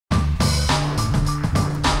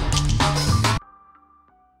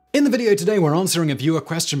In the video today, we're answering a viewer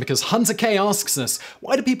question because Hunter K asks us,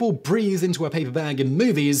 why do people breathe into a paper bag in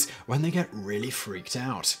movies when they get really freaked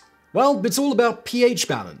out? Well, it's all about pH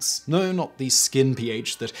balance. No, not the skin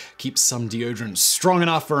pH that keeps some deodorants strong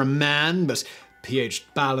enough for a man, but pH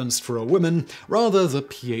balanced for a woman, rather the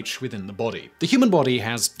pH within the body. The human body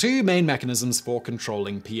has two main mechanisms for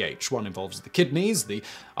controlling pH. One involves the kidneys, the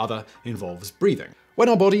other involves breathing. When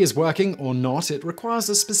our body is working or not, it requires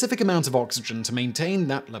a specific amount of oxygen to maintain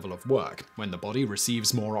that level of work. When the body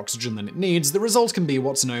receives more oxygen than it needs, the result can be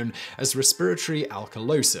what's known as respiratory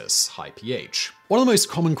alkalosis, high pH. One of the most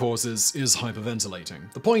common causes is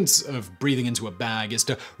hyperventilating. The point of breathing into a bag is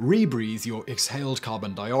to rebreathe your exhaled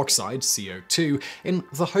carbon dioxide, CO2, in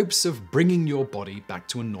the hopes of bringing your body back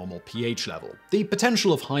to a normal pH level. The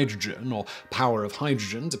potential of hydrogen, or power of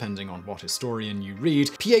hydrogen, depending on what historian you read,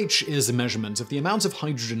 pH is a measurement of the amount of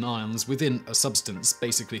hydrogen ions within a substance,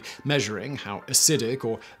 basically measuring how acidic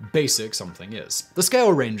or basic something is. The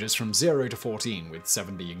scale ranges from 0 to 14, with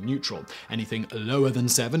 7 being neutral. Anything lower than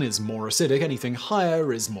 7 is more acidic, anything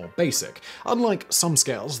higher is more basic. Unlike some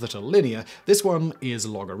scales that are linear, this one is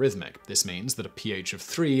logarithmic. This means that a pH of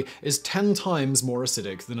 3 is 10 times more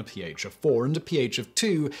acidic than a pH of 4, and a pH of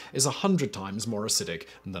 2 is 100 times more acidic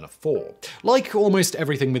than a 4. Like almost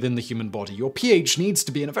everything within the human body, your pH needs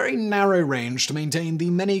to be in a very narrow range to maintain the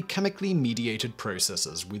many chemically mediated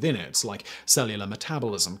processes within it, like cellular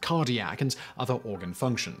metabolism, cardiac, and other organ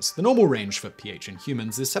functions. The normal range for pH in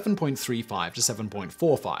humans is 7.35 to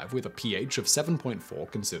 7.45, with a pH of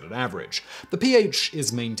 7.4 considered average. The pH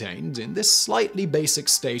is maintained in this slightly basic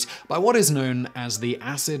state by what is known as the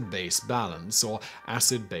acid-base balance, or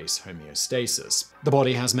acid-base homeostasis. The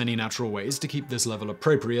body has many natural ways to keep this level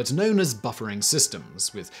appropriate, known as buffering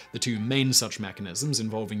systems, with the two main such mechanisms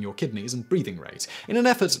involving your kidneys and breathing rate. In an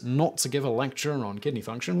effort not to give a lecture on kidney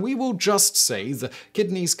function, we will just say the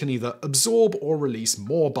kidneys can either absorb or release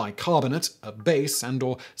more bicarbonate, a base,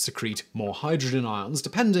 and/or secrete more hydrogen ions,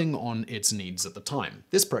 depending on its needs at the time.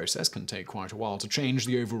 This process can take quite a while to change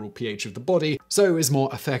the overall pH of the body, so is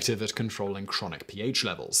more effective at controlling chronic pH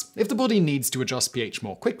levels. If the body needs to adjust pH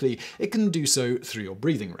more quickly, it can do so through your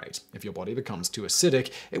breathing rate. If your body becomes too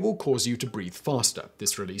acidic, it will cause you to breathe faster.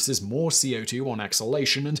 This releases more CO2 on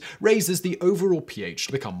exhalation and raises the overall pH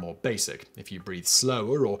to become more basic. If you breathe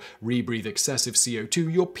slower or rebreathe excessive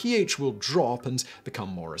CO2, your pH will drop and become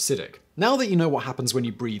more acidic. Now that you know what happens when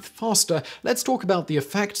you breathe faster, let's talk about the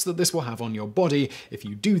effects that this will have on your body if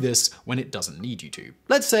you do this when it doesn't need you to.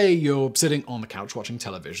 Let's say you're sitting on the couch watching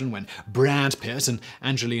television when Brad Pitt and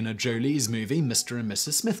Angelina Jolie's movie Mr. and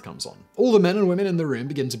Mrs. Smith comes on. All the men and women in the room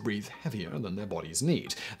begin to breathe heavier than their bodies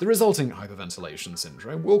need. The resulting hyperventilation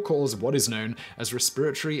syndrome will cause what is known as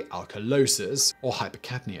respiratory alkalosis or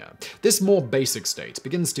hypercapnia. This more basic state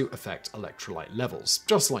begins to affect electrolyte levels.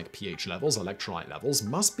 Just like pH levels, electrolyte levels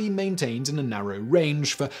must be maintained in a narrow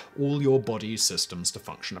range for all your body's systems to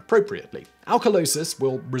function appropriately. Alkalosis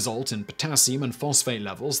will result in potassium and phosphate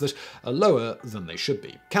levels that are lower than they should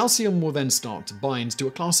be. Calcium will then start to bind to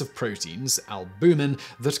a class of proteins, albumin,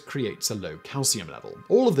 that creates a low calcium level.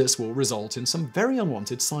 All of this will result in some very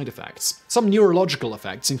unwanted side effects. Some neurological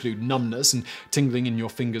effects include numbness and tingling in your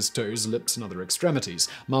fingers, toes, lips, and other extremities,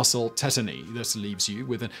 muscle tetany that leaves you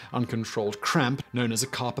with an uncontrolled cramp known as a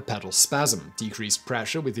carpal pedal spasm, decreased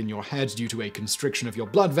pressure within your head due to a constriction of your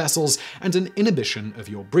blood vessels, and an inhibition of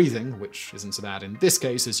your breathing, which isn't so bad in this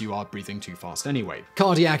case as you are breathing too fast anyway.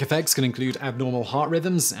 Cardiac effects can include abnormal heart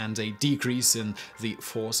rhythms and a decrease in the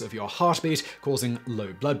force of your heartbeat, causing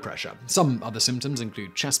low blood pressure. Some other symptoms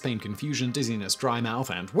include chest pain, confusion, dizziness, dry mouth,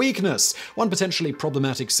 and weakness. One potentially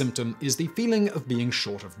problematic symptom is the feeling of being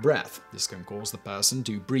short of breath. This can cause the person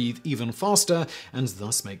to breathe even faster and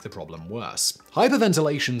thus make the problem worse.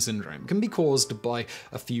 Hyperventilation syndrome can be caused by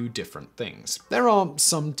a few different things. There are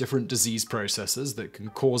some different disease processes that can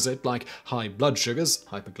cause it, like high blood sugars,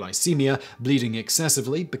 hyperglycemia, bleeding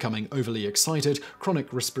excessively, becoming overly excited,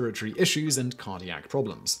 chronic respiratory issues, and cardiac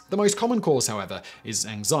problems. The most common cause, however, is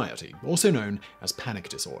anxiety, also known as panic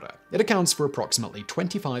disorder. It accounts for approximately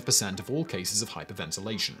 25% of all cases of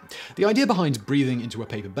hyperventilation. The idea behind breathing into a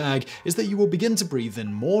paper bag is that you will begin to breathe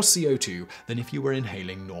in more CO2 than if you were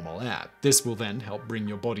inhaling normal air. This will then help bring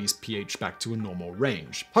your body's pH back to a normal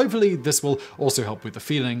range. Hopefully, this will also help with the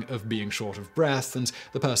feeling of being short of breath, and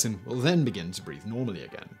the person will then begin to breathe normally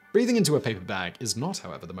again. Breathing into a paper bag is not,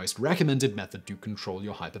 however, the most recommended method to control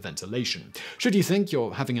your hyperventilation. Should you think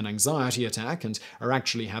you're having an anxiety attack and are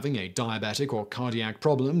actually having a diabetic or cardiac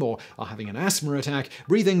problem, or are having an asthma attack,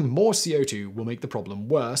 breathing more CO2 will make the problem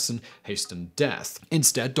worse and hasten death.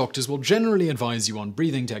 Instead, doctors will generally advise you on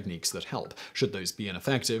breathing techniques that help. Should those be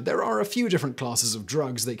ineffective, there are a few different classes of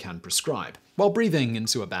drugs they can prescribe. While breathing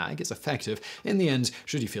into a bag is effective, in the end,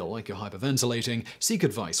 should you feel like you're hyperventilating, seek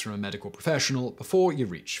advice from a medical professional before you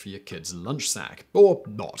reach for your kid's lunch sack. Or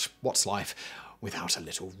not. What's life without a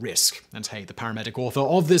little risk? And hey, the paramedic author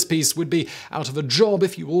of this piece would be out of a job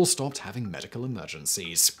if you all stopped having medical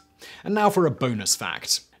emergencies. And now for a bonus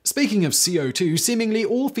fact. Speaking of CO2, seemingly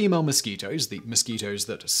all female mosquitoes, the mosquitoes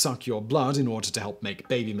that suck your blood in order to help make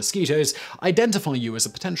baby mosquitoes, identify you as a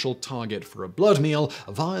potential target for a blood meal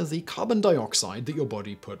via the carbon dioxide that your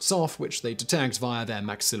body puts off, which they detect via their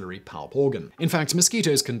maxillary palp organ. In fact,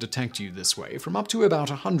 mosquitoes can detect you this way from up to about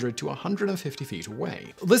 100 to 150 feet away.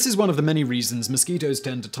 This is one of the many reasons mosquitoes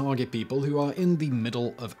tend to target people who are in the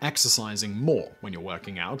middle of exercising more. When you're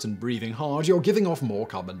working out and breathing hard, you're giving off more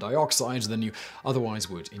carbon dioxide than you otherwise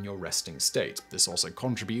would in your resting state. This also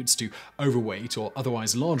contributes to overweight or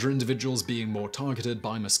otherwise larger individuals being more targeted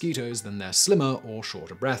by mosquitoes than their slimmer or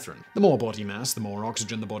shorter brethren. The more body mass, the more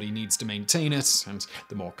oxygen the body needs to maintain it, and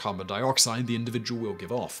the more carbon dioxide the individual will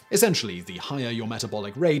give off. Essentially, the higher your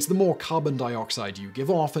metabolic rate, the more carbon dioxide you give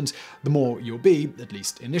off, and the more you'll be, at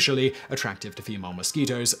least initially, attractive to female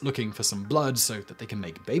mosquitoes looking for some blood so that they can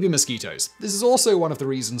make baby mosquitoes. This is also one of the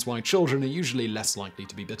reasons why children are usually less likely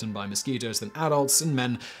to be bitten by mosquitoes than adults, and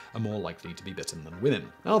men are more likely to be bitten than women.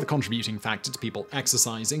 Another contributing factor to people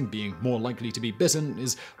exercising being more likely to be bitten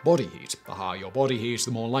is body heat. The higher your body heat,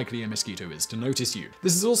 the more likely a mosquito is to notice you.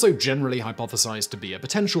 This is also generally hypothesized to be a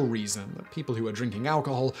potential reason that people who are drinking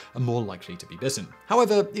alcohol are more likely to be bitten.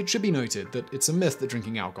 However, it should be noted that it's a myth that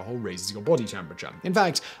drinking alcohol raises your body temperature. In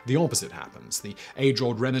fact, the opposite happens. The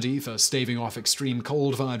age-old remedy for staving off extreme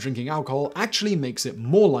cold via drinking alcohol actually makes it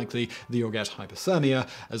more likely that you'll get hypothermia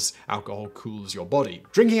as alcohol cools your body.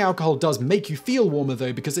 Drinking alcohol does make you feel warmer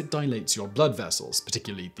though because it dilates your blood vessels,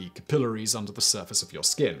 particularly the capillaries under the surface of your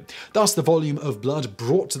skin. Thus, the volume of blood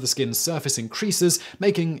brought to the skin's surface increases,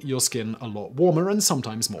 making your skin a lot warmer and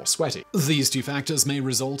sometimes more sweaty. These two factors may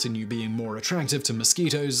result in you being more attractive to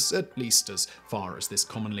mosquitoes, at least as far as this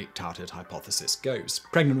commonly touted hypothesis goes.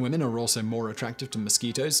 Pregnant women are also more attractive to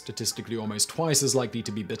mosquitoes, statistically almost twice as likely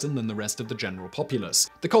to be bitten than the rest of the general populace.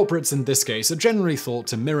 The culprits in this case are generally thought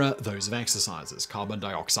to mirror those of exercisers, carbon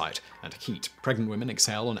dioxide and heat. Pregnant women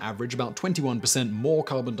exhale on average about 21% more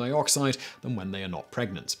carbon dioxide than when they are not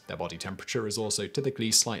pregnant. Their body temperature is also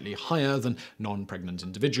typically slightly higher than non-pregnant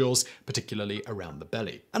individuals, particularly around the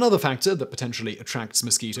belly. Another factor that potentially attracts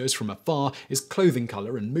mosquitoes from afar is clothing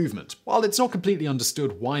color and movement. While it's not completely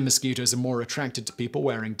understood why mosquitoes are more attracted to people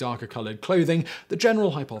wearing darker colored clothing, the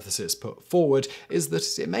general hypothesis put forward is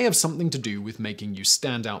that it may have something to do with making you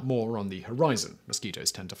stand out more on the horizon.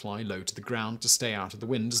 Mosquitoes tend to fly low to the ground to stay out of the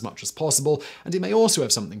wind as much as possible, and it may also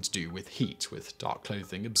have something to do with heat, with dark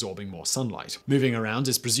clothing absorbing more sunlight. Moving around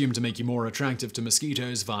is presumed to make you more attractive to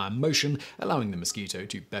mosquitoes via motion, allowing the mosquito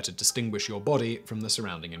to better distinguish your body from the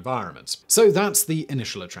surrounding environment. So that's the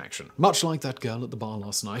initial attraction. Much like that girl at the bar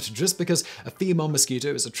last night, just because a female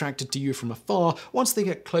mosquito is attracted to you from afar, once they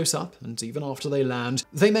get close up, and even after they land,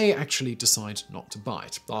 they may actually decide not to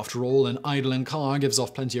bite. After all, an idling car gives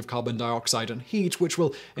off plenty of carbon dioxide and heat, which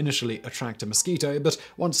will initially attract a mosquito, but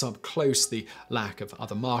once up close, the lack of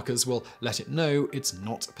other markers will let it know it's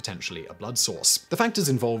not potentially a blood source. The factors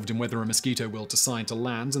involved in whether a mosquito will decide to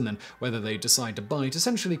land and then whether they decide to bite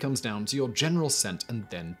essentially comes down to your general scent and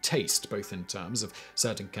then taste, both in terms of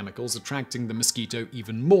certain chemicals attracting the mosquito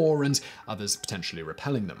even more and others potentially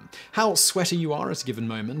repelling them. How sweaty you are at a given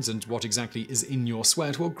moment and what exactly is in your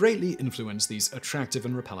sweat will greatly influence these attractive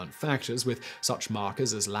and repellent factors, with such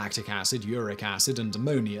markers as lactic acid, uric acid, and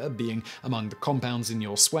ammonia being among the compounds in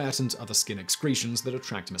your sweat and other skin excretions that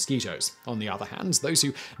attract mosquitoes. On the other hand, those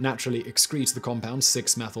who naturally excrete the compound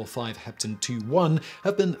 6-methyl-5-heptan-2-1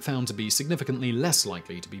 have been found to be significantly less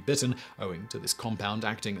likely to be bitten, owing to this compound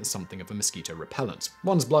acting as something of a mosquito repellent.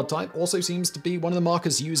 One's blood type also seems to be one of the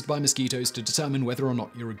markers used by mosquitoes to determine whether or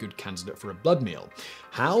not you're a good candidate for a blood meal.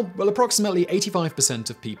 How? Well, approximately 85%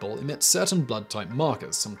 of people emit certain blood type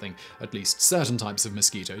markers, something at least certain types of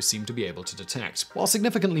mosquitoes seem to be able to detect. While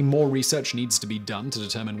significantly more research needs to be done to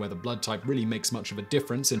determine whether blood type really makes much of a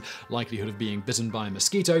difference in likelihood of being bitten by a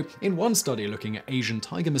mosquito, in one study looking at Asian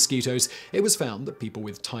tiger mosquitoes, it was found that people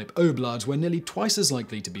with type O blood were nearly twice as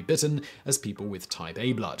likely to be bitten as people with type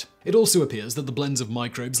A blood. It also appears that the blends of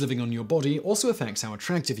microbes living on your body also affects how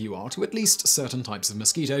attractive you are to at least certain types of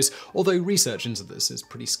mosquitoes, although research into this is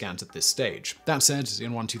pretty scant at this stage. That said,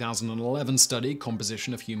 in one 2011 study,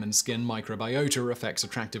 Composition of Human Skin Microbiota Affects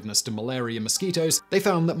Attractiveness to Malaria Mosquitoes, they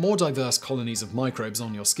found that more diverse colonies of microbes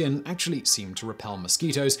on your skin actually seem to repel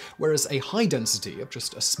mosquitoes, whereas a high density of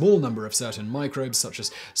just a small number of certain microbes, such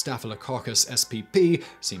as Staphylococcus spp,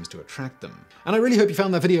 seems to attract them. And I really hope you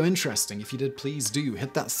found that video interesting. If you did, please do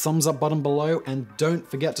hit that thumbs up button below, and don't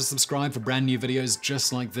forget to subscribe for brand new videos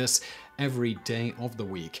just like this every day of the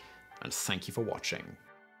week. And thank you for watching.